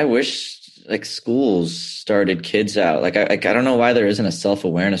 I mean, I wish like schools started kids out. Like, I don't know why there isn't a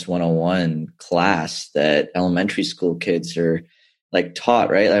self-awareness 101 class that elementary school kids are like taught,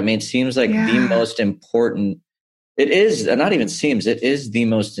 right? I mean, it seems like the most important, it is the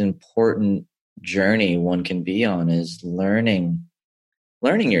most important journey one can be on, is learning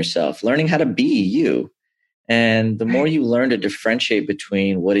yourself, learning how to be you. And the more you learn to differentiate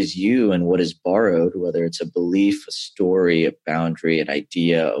between what is you and what is borrowed, whether it's a belief, a story, a boundary, an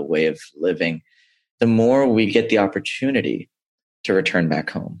idea, a way of living, the more we get the opportunity to return back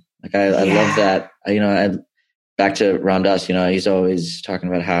home. Like, I love that. Back to Ram Dass, he's always talking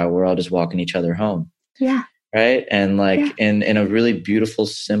about how we're all just walking each other home. Yeah. Right. And like, in a really beautiful,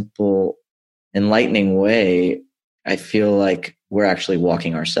 simple, enlightening way, I feel like we're actually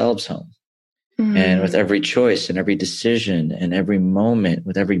walking ourselves home. And with every choice and every decision and every moment,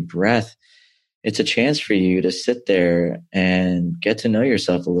 with every breath, it's a chance for you to sit there and get to know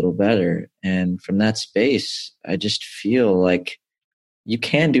yourself a little better. And from that space, I just feel like you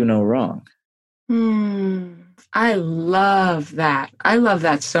can do no wrong. I love that. I love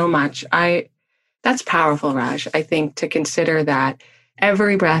that so much. That's powerful, Raj. I think to consider that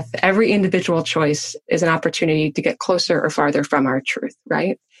every breath, every individual choice is an opportunity to get closer or farther from our truth,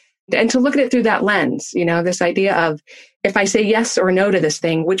 right? And to look at it through that lens, this idea of if I say yes or no to this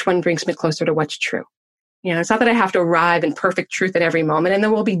thing, which one brings me closer to what's true? It's not that I have to arrive in perfect truth at every moment. And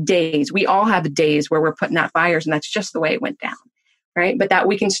there will be days. We all have days where we're putting out fires, and that's just the way it went down. Right. But that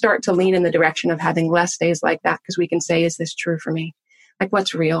we can start to lean in the direction of having less days like that, because we can say, is this true for me? Like,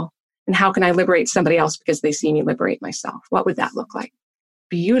 what's real? And how can I liberate somebody else because they see me liberate myself? What would that look like?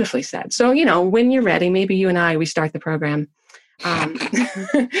 Beautifully said. So, when you're ready, maybe you and we start the program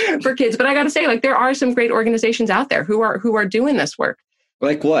for kids. But I got to say, there are some great organizations out there who are doing this work.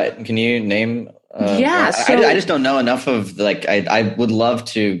 Like what? Can you name? Yeah. I just don't know enough of I would love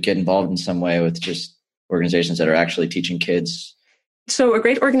to get involved in some way with just organizations that are actually teaching kids. So a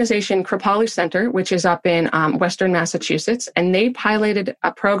great organization, Kripalu Center, which is up in Western Massachusetts, and they piloted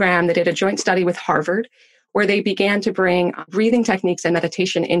a program. They did a joint study with Harvard where they began to bring breathing techniques and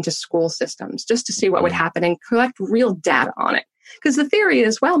meditation into school systems just to see what would happen and collect real data on it. Because the theory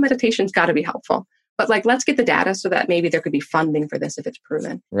is, well, meditation's got to be helpful. But let's get the data so that maybe there could be funding for this if it's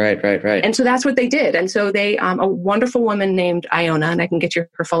proven. Right. And so that's what they did. And so they, a wonderful woman named Iona, and I can get you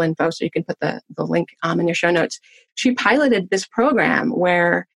her full info so you can put the link in your show notes. She piloted this program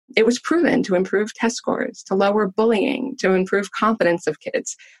where it was proven to improve test scores, to lower bullying, to improve confidence of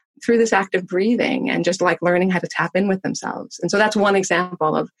kids through this act of breathing and just learning how to tap in with themselves. And so that's one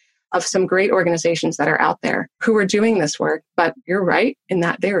example of some great organizations that are out there who are doing this work. But you're right in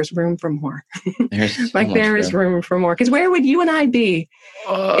that there is room for more. There is room for more. Because where would you and I be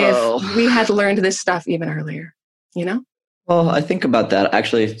if we had learned this stuff even earlier? Well, I think about that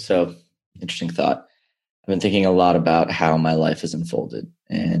actually. So interesting thought. I've been thinking a lot about how my life has unfolded.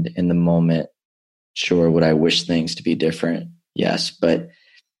 And in the moment, sure, would I wish things to be different? Yes. But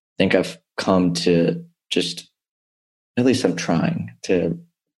I think I've come to just, at least I'm trying to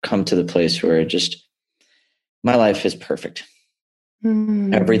come to the place where my life is perfect.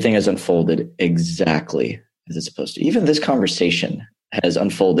 Everything has unfolded exactly as it's supposed to. Even this conversation has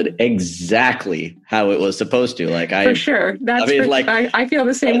unfolded exactly how it was supposed to. For sure. I feel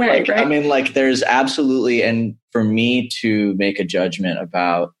the same way, right? There's absolutely, and for me to make a judgment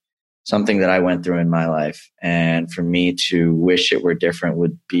about something that I went through in my life, and for me to wish it were different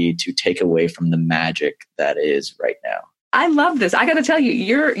would be to take away from the magic that is right now. I love this. I got to tell you,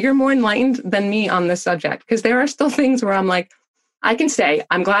 you're more enlightened than me on this subject, because there are still things where I'm I can say,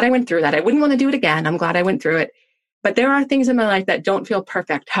 I'm glad I went through that. I wouldn't want to do it again. I'm glad I went through it. But there are things in my life that don't feel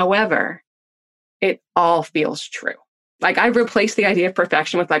perfect. However, it all feels true. I've replaced the idea of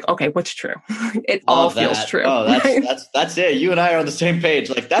perfection with okay, what's true? It all feels true. Oh, that's it. You and I are on the same page.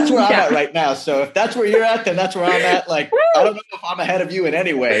 That's where I'm at right now. So if that's where you're at, then that's where I'm at. I don't know if I'm ahead of you in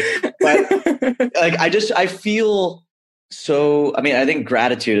any way, but I feel so, I think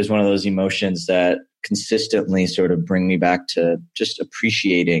gratitude is one of those emotions that consistently sort of bring me back to just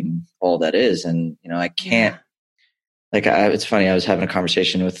appreciating all that is. And, I can't, it's funny. I was having a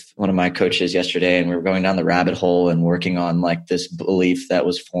conversation with one of my coaches yesterday, and we were going down the rabbit hole and working on this belief that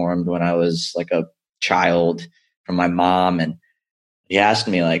was formed when I was a child from my mom. And he asked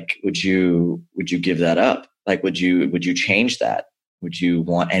me, would you give that up? Would you change that? Would you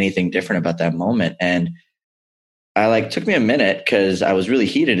want anything different about that moment? And I took me a minute because I was really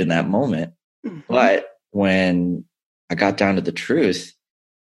heated in that moment. Mm-hmm. But when I got down to the truth,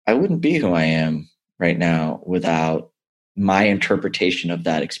 I wouldn't be who I am right now without my interpretation of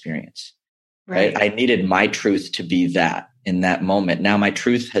that experience. Right? I needed my truth to be that in that moment. Now my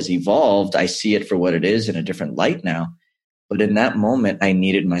truth has evolved. I see it for what it is in a different light now. But in that moment, I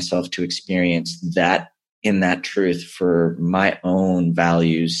needed myself to experience that in that truth for my own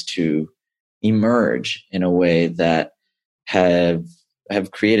values to emerge in a way that have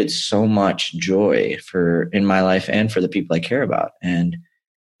created so much joy in my life and for the people I care about. And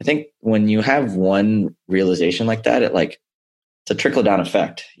I think when you have one realization like that, it's a trickle down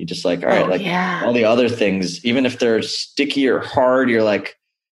effect. You just all right, all the other things, even if they're sticky or hard, you're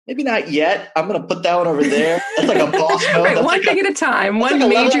maybe not yet. I'm going to put that one over there. That's a boss mode. Right, one thing at a time, one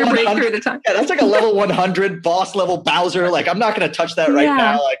major breakthrough at a time. Yeah, that's a level 100 boss level Bowser. I'm not going to touch that right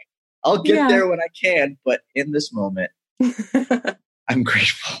now. I'll get there when I can, but in this moment, I'm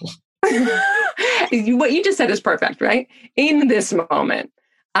grateful. What you just said is perfect, right? In this moment,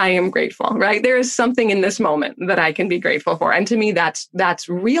 I am grateful, right? There is something in this moment that I can be grateful for. And to me, that's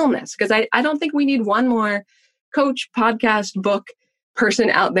realness, because I don't think we need one more coach, podcast, book person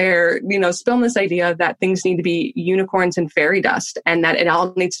out there, spilling this idea that things need to be unicorns and fairy dust and that it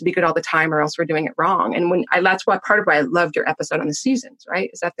all needs to be good all the time or else we're doing it wrong. And that's part of why I loved your episode on the seasons, right?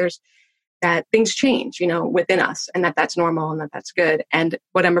 Is that things change, within us, and that's normal and that's good. And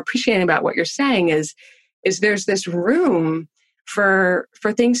what I'm appreciating about what you're saying is there's this room for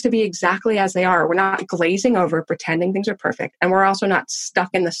things to be exactly as they are. We're not glazing over, pretending things are perfect. And we're also not stuck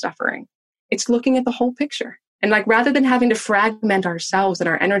in the suffering. It's looking at the whole picture. And like, rather than having to fragment ourselves and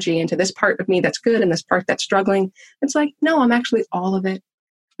our energy into this part of me that's good and this part that's struggling, it's like, no, I'm actually all of it.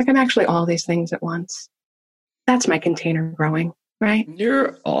 Like, I'm actually all these things at once. That's my container growing, right?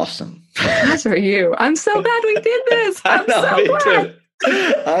 You're awesome. As are you. I'm so glad we did this. I'm so glad. Too.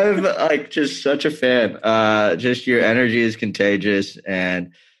 I'm like just such a fan. Just your energy is contagious,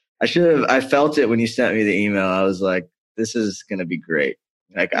 and I felt it when you sent me the email. I was like, this is going to be great.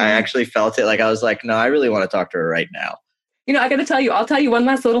 Like, I actually felt it. Like, I was like, no, I really want to talk to her right now. You know, I got to tell you, I'll tell you one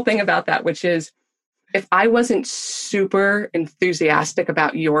last little thing about that, which is, if I wasn't super enthusiastic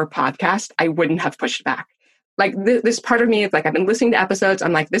about your podcast, I wouldn't have pushed back. Like, this part of me is like, I've been listening to episodes.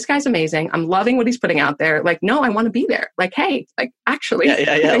 I'm like, this guy's amazing. I'm loving what he's putting out there. Like, no, I want to be there. Like, hey, like, actually.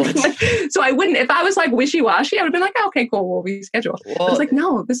 Yeah. So I wouldn't, if I was like wishy-washy, I would have been like, oh, okay, cool, we'll reschedule. Well, I was like,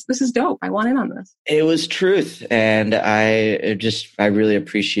 no, this is dope. I want in on this. It was truth. And I really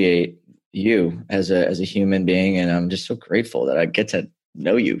appreciate you as a human being. And I'm just so grateful that I get to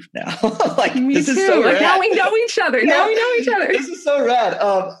know you now. Like, me this too. is so like, rad. now we know each other. Yeah. Now we know each other. This is so rad.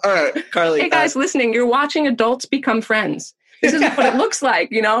 All right, Carly. Hey guys, listening, you're watching adults become friends. This is what it looks like.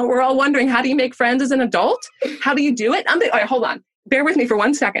 You know, we're all wondering, how do you make friends as an adult? How do you do it? All right, hold on. Bear with me for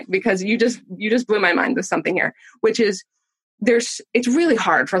 1 second, because you just blew my mind with something here, which is it's really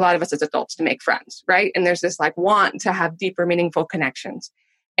hard for a lot of us as adults to make friends, right? And there's this like want to have deeper, meaningful connections.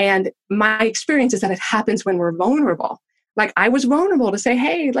 And my experience is that it happens when we're vulnerable. Like, I was vulnerable to say,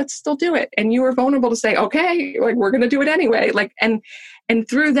 hey, let's still do it. And you were vulnerable to say, okay, like, we're going to do it anyway. Like, and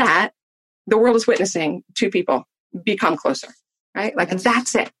through that, the world is witnessing two people become closer, right? Like,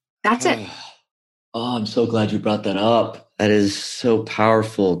 that's it. That's it. Oh, I'm so glad you brought that up. That is so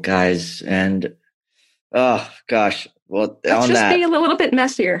powerful, guys. And, oh, gosh. Well, let's just be a little bit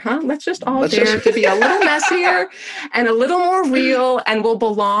messier, huh? Let's just all dare to be a little messier and a little more real, and we'll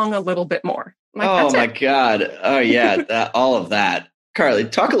belong a little bit more. Like, oh my God. Oh yeah. All of that. Carly,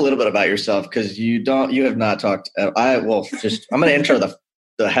 talk a little bit about yourself, because you have not talked. I'm going to intro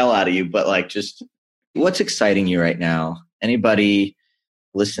the hell out of you, but like, just what's exciting you right now? Anybody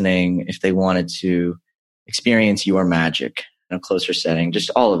listening, if they wanted to experience your magic in a closer setting, just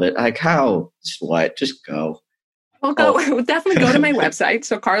all of it, like how, just go. Well, definitely go to my website,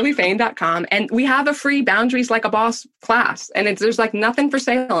 so carlyfain.com, and we have a free Boundaries Like a Boss class, and there's like nothing for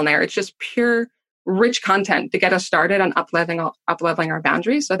sale in there. It's just pure, rich content to get us started on up-leveling our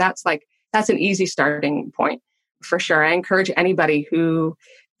boundaries. So that's an easy starting point for sure. I encourage anybody who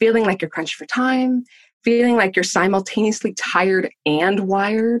feeling like you're crunched for time, feeling like you're simultaneously tired and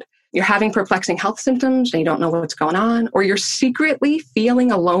wired, you're having perplexing health symptoms and you don't know what's going on, or you're secretly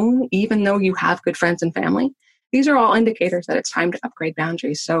feeling alone even though you have good friends and family. These are all indicators that it's time to upgrade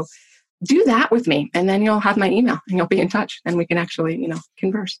boundaries. So do that with me, and then you'll have my email and you'll be in touch, and we can actually,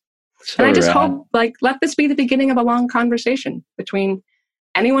 converse. So and I just hope, let this be the beginning of a long conversation between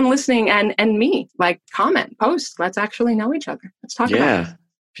anyone listening and me. Like, comment, post. Let's actually know each other. Let's talk about it. Yeah,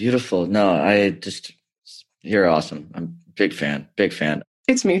 beautiful. No, you're awesome. I'm a big fan.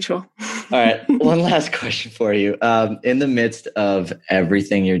 It's mutual. All right. One last question for you. In the midst of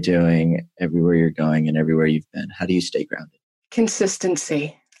everything you're doing, everywhere you're going, and everywhere you've been, how do you stay grounded?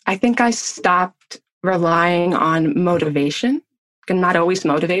 Consistency. I think I stopped relying on motivation. I'm not always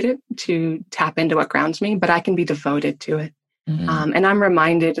motivated to tap into what grounds me, but I can be devoted to it. Mm-hmm. And I'm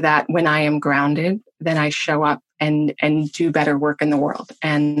reminded that when I am grounded, then I show up and do better work in the world.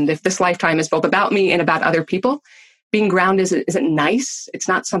 And if this lifetime is both about me and about other people, being grounded isn't nice. It's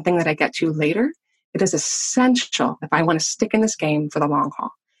not something that I get to later. It is essential if I want to stick in this game for the long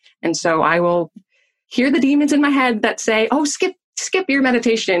haul. And so I will hear the demons in my head that say, oh, skip your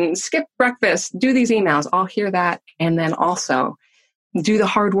meditation, skip breakfast, do these emails. I'll hear that. And then also do the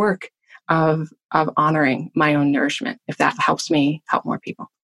hard work of honoring my own nourishment, if that helps me help more people.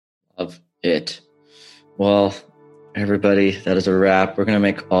 Love it. Well, everybody, that is a wrap. We're going to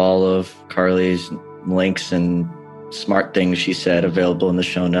make all of Carly's links and smart things she said available in the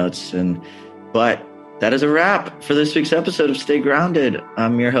show notes. But that is a wrap for this week's episode of Stay Grounded.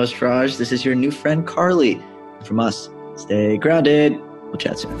 I'm your host, Raj. This is your new friend, Carly. From us, stay grounded. We'll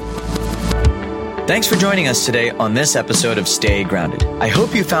chat soon. Thanks for joining us today on this episode of Stay Grounded. I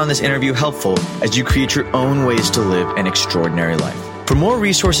hope you found this interview helpful as you create your own ways to live an extraordinary life. For more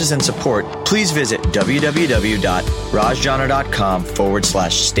resources and support, please visit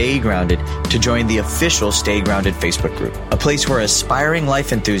www.rajjana.com/Stay Grounded to join the official Stay Grounded Facebook group, a place where aspiring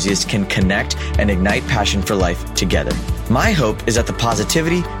life enthusiasts can connect and ignite passion for life together. My hope is that the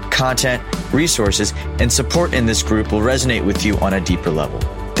positivity, content, resources, and support in this group will resonate with you on a deeper level.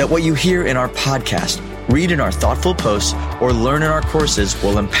 That what you hear in our podcast, read in our thoughtful posts, or learn in our courses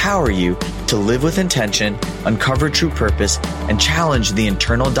will empower you to live with intention, uncover true purpose, and challenge the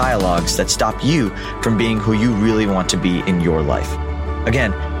internal dialogues that stop you from being who you really want to be in your life.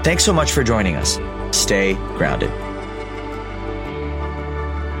 Again, thanks so much for joining us. Stay grounded.